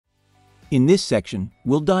In this section,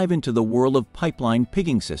 we'll dive into the world of pipeline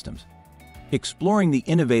pigging systems, exploring the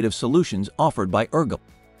innovative solutions offered by ERGIL.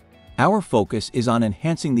 Our focus is on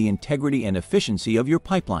enhancing the integrity and efficiency of your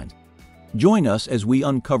pipelines. Join us as we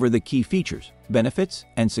uncover the key features, benefits,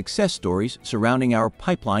 and success stories surrounding our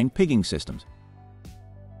pipeline pigging systems.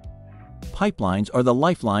 Pipelines are the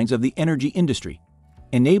lifelines of the energy industry,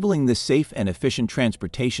 enabling the safe and efficient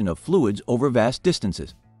transportation of fluids over vast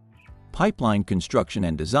distances. Pipeline construction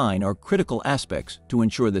and design are critical aspects to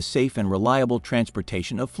ensure the safe and reliable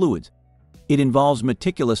transportation of fluids. It involves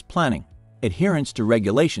meticulous planning, adherence to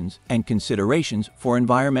regulations, and considerations for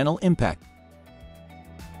environmental impact.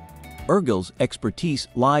 ERGIL's expertise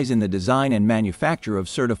lies in the design and manufacture of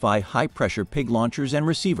certified high-pressure pig launchers and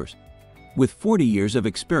receivers. With 40 years of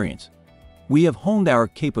experience, we have honed our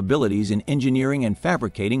capabilities in engineering and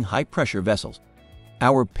fabricating high-pressure vessels.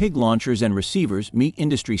 Our pig launchers and receivers meet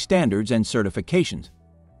industry standards and certifications,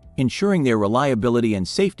 ensuring their reliability and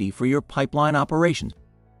safety for your pipeline operations.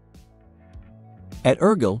 At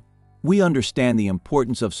ERGIL, we understand the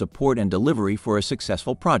importance of support and delivery for a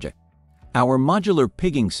successful project. Our modular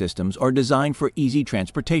pigging systems are designed for easy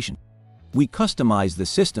transportation. We customize the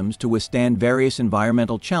systems to withstand various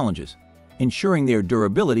environmental challenges, ensuring their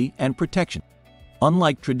durability and protection.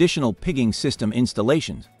 Unlike traditional pigging system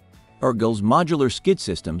installations, ERGIL's modular skid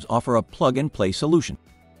systems offer a plug-and-play solution.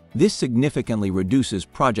 This significantly reduces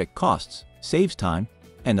project costs, saves time,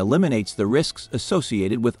 and eliminates the risks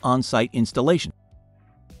associated with on-site installation.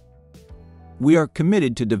 We are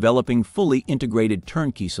committed to developing fully integrated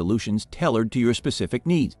turnkey solutions tailored to your specific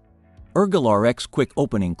needs. ERGIL RX quick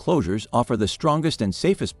opening closures offer the strongest and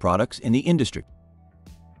safest products in the industry.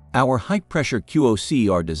 Our high-pressure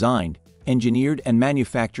QOC are designed, engineered, and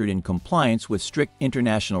manufactured in compliance with strict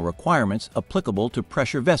international requirements applicable to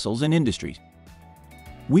pressure vessels and industries.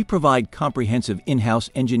 We provide comprehensive in-house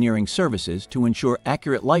engineering services to ensure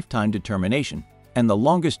accurate lifetime determination and the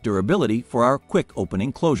longest durability for our quick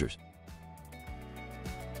opening closures.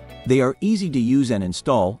 They are easy to use and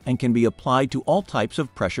install and can be applied to all types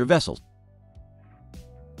of pressure vessels.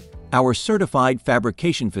 Our certified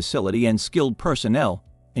fabrication facility and skilled personnel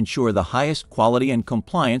ensure the highest quality and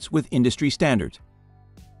compliance with industry standards.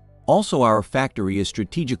 Also, our factory is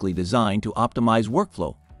strategically designed to optimize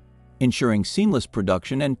workflow, ensuring seamless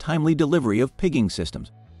production and timely delivery of pigging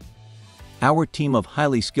systems. Our team of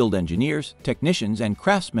highly skilled engineers, technicians, and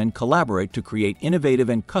craftsmen collaborate to create innovative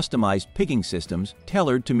and customized pigging systems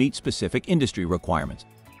tailored to meet specific industry requirements.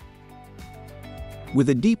 With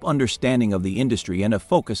a deep understanding of the industry and a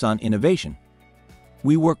focus on innovation,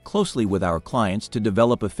 we work closely with our clients to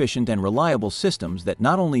develop efficient and reliable systems that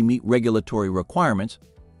not only meet regulatory requirements,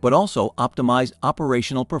 but also optimize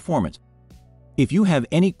operational performance. If you have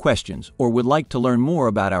any questions or would like to learn more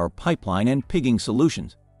about our pipeline and pigging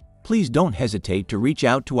solutions, please don't hesitate to reach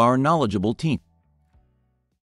out to our knowledgeable team.